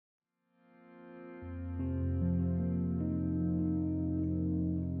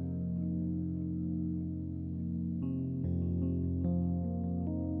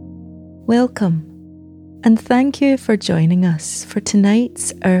Welcome, and thank you for joining us for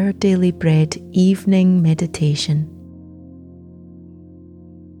tonight's Our Daily Bread evening meditation.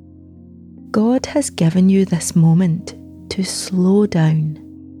 God has given you this moment to slow down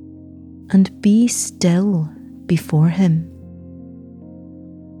and be still before Him.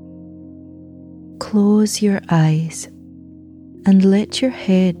 Close your eyes and let your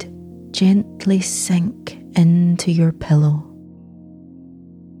head gently sink into your pillow.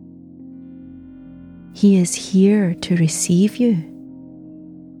 He is here to receive you,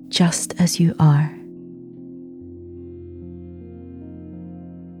 just as you are.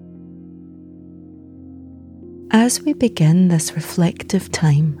 As we begin this reflective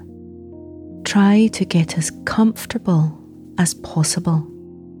time, try to get as comfortable as possible.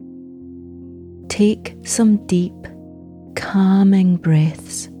 Take some deep, calming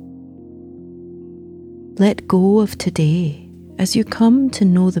breaths. Let go of today as you come to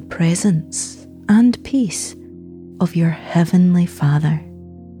know the presence and peace of your Heavenly Father.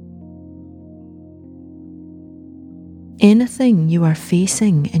 Anything you are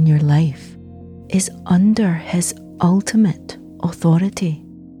facing in your life is under His ultimate authority.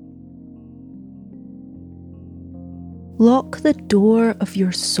 Lock the door of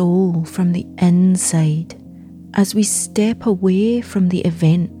your soul from the inside as we step away from the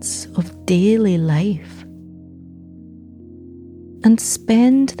events of daily life, and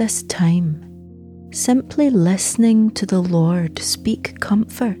spend this time simply listening to the Lord speak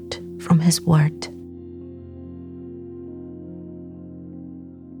comfort from His Word.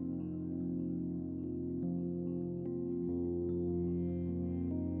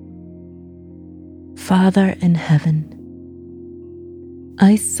 Father in heaven,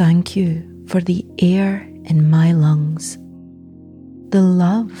 I thank you for the air in my lungs, the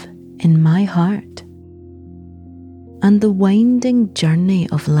love in my heart, and the winding journey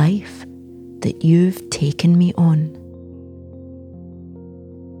of life that you've taken me on.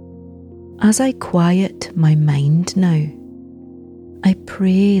 As I quiet my mind now, I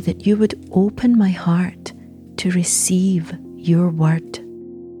pray that you would open my heart to receive your word.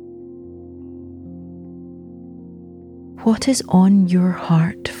 What is on your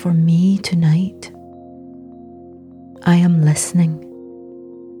heart for me tonight? I am listening.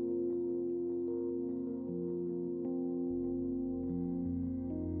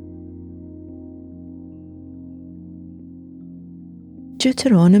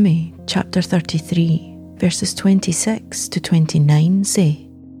 Deuteronomy chapter 33 verses 26 to 29 say,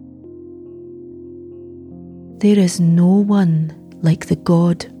 "There is no one like the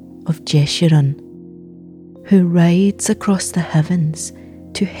God of Jeshurun, who rides across the heavens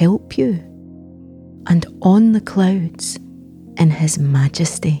to help you, and on the clouds in His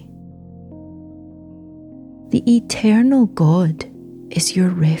majesty. The eternal God is your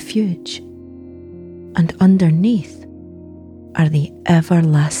refuge, and underneath are the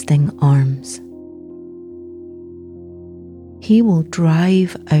everlasting arms. He will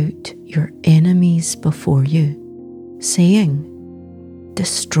drive out your enemies before you, saying,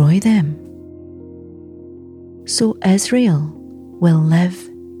 'Destroy them.' So Israel will live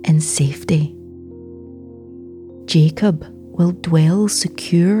in safety. Jacob will dwell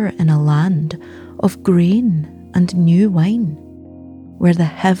secure in a land of grain and new wine, where the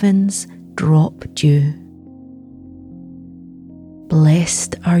heavens drop dew.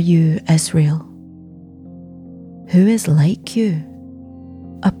 Blessed are you, Israel. Who is like you,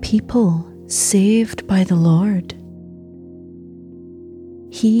 a people saved by the Lord?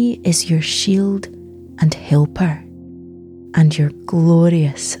 He is your shield and helper, and your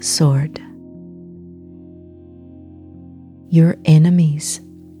glorious sword. Your enemies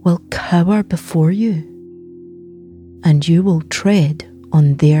will cower before you, and you will tread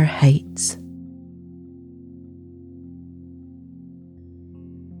on their heights."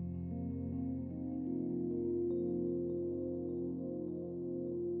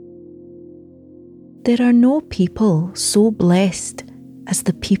 There are no people so blessed as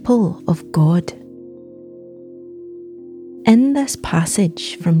the people of God. In this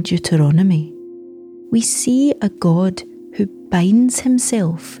passage from Deuteronomy, we see a God who binds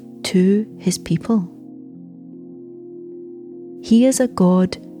Himself to His people. He is a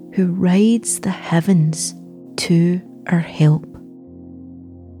God who rides the heavens to our help.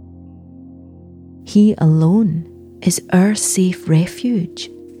 He alone is our safe refuge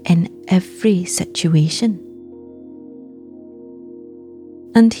in every situation.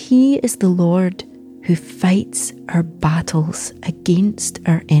 And He is the Lord who fights our battles against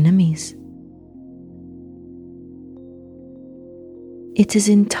our enemies. It is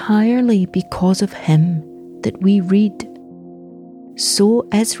entirely because of Him that we read, "So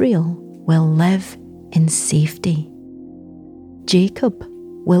Israel will live in safety. Jacob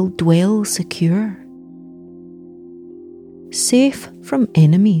will dwell secure. Safe from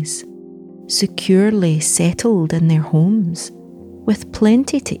enemies, securely settled in their homes, with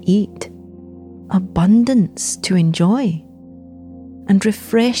plenty to eat, abundance to enjoy, and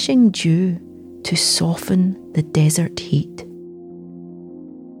refreshing dew to soften the desert heat.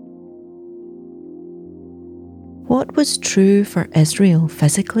 What was true for Israel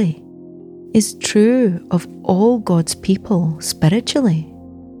physically is true of all God's people spiritually.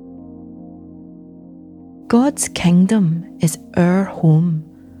 God's kingdom is our home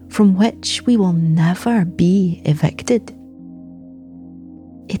from which we will never be evicted.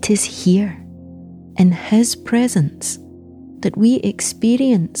 It is here, in His presence, that we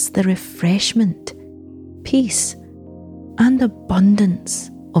experience the refreshment, peace, and abundance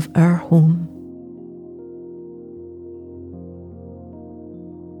of our home.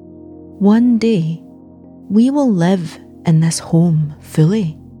 One day, we will live in this home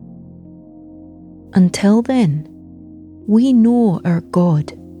fully. Until then, we know our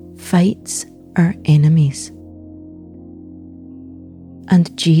God fights our enemies.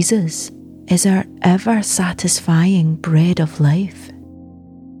 And Jesus is our ever-satisfying bread of life.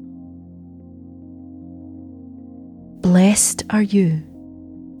 Blessed are you,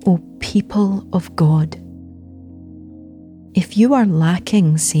 O people of God. If you are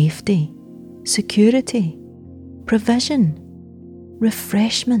lacking safety, security, provision,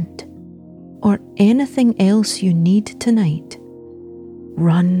 refreshment, or anything else you need tonight,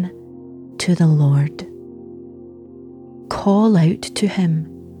 run to the Lord. Call out to Him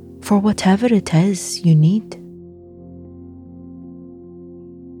for whatever it is you need.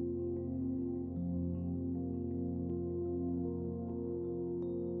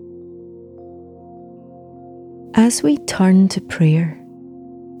 As we turn to prayer,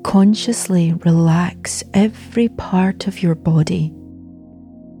 consciously relax every part of your body,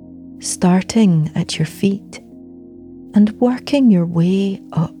 starting at your feet and working your way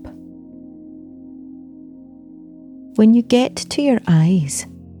up. When you get to your eyes,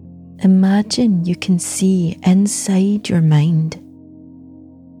 imagine you can see inside your mind.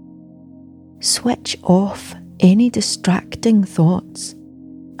 Switch off any distracting thoughts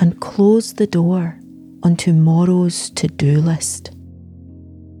and close the door on tomorrow's to-do list.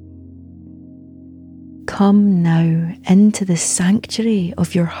 Come now into the sanctuary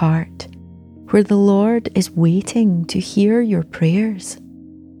of your heart, where the Lord is waiting to hear your prayers.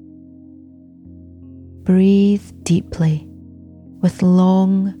 Breathe deeply with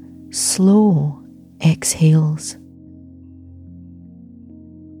long, slow exhales.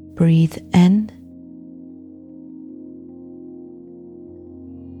 Breathe in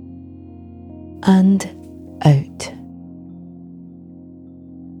and out.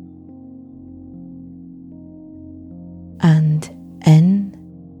 And in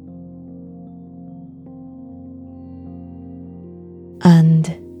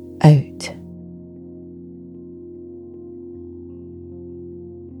and out.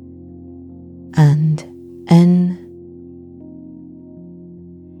 And in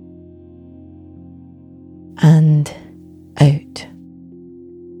and out.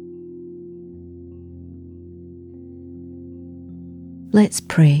 Let's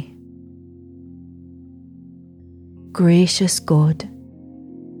pray. Gracious God,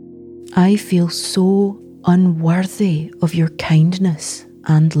 I feel so unworthy of your kindness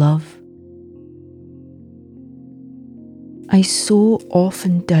and love. I so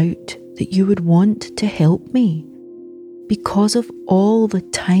often doubt that you would want to help me because of all the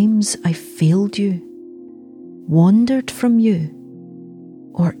times I failed you, wandered from you,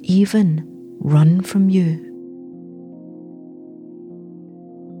 or even run from you.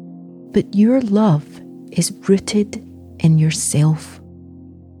 But your love is rooted in yourself,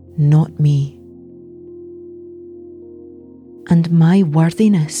 not me. And my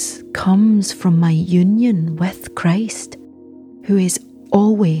worthiness comes from my union with Christ, who is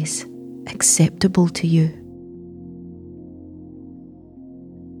always acceptable to you.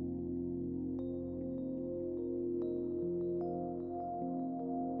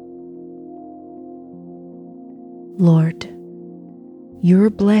 Lord, your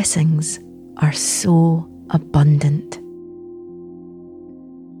blessings are so abundant.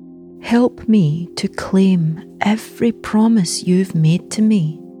 Help me to claim every promise you've made to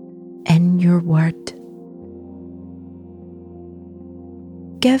me in your word.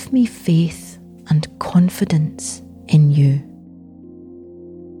 Give me faith and confidence in you.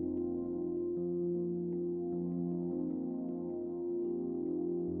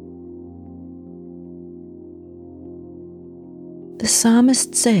 The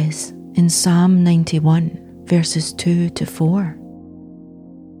psalmist says in Psalm 91, verses 2 to 4.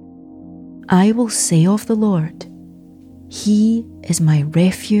 I will say of the Lord, He is my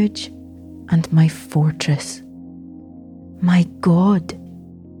refuge and my fortress, my God,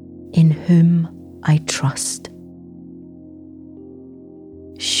 in whom I trust.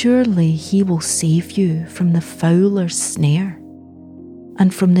 Surely He will save you from the fowler's snare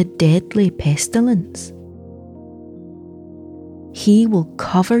and from the deadly pestilence. He will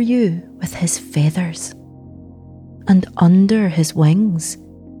cover you with His feathers, and under His wings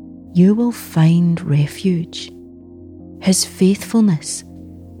you will find refuge. His faithfulness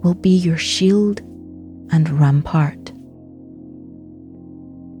will be your shield and rampart.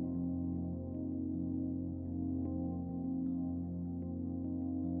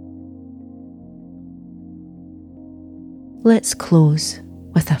 Let's close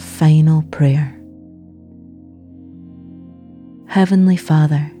with a final prayer. Heavenly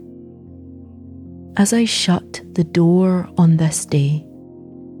Father, as I shut the door on this day,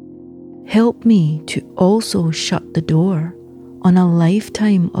 help me to also shut the door on a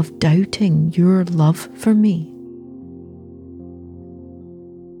lifetime of doubting your love for me.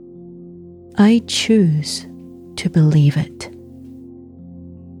 I choose to believe it.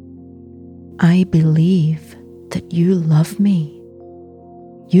 I believe that you love me,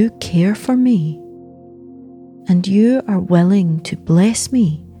 you care for me, and you are willing to bless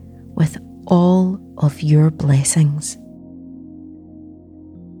me with all of your blessings.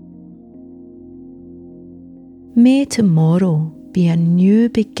 May tomorrow be a new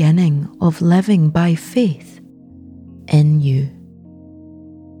beginning of living by faith in you.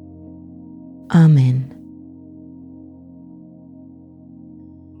 Amen.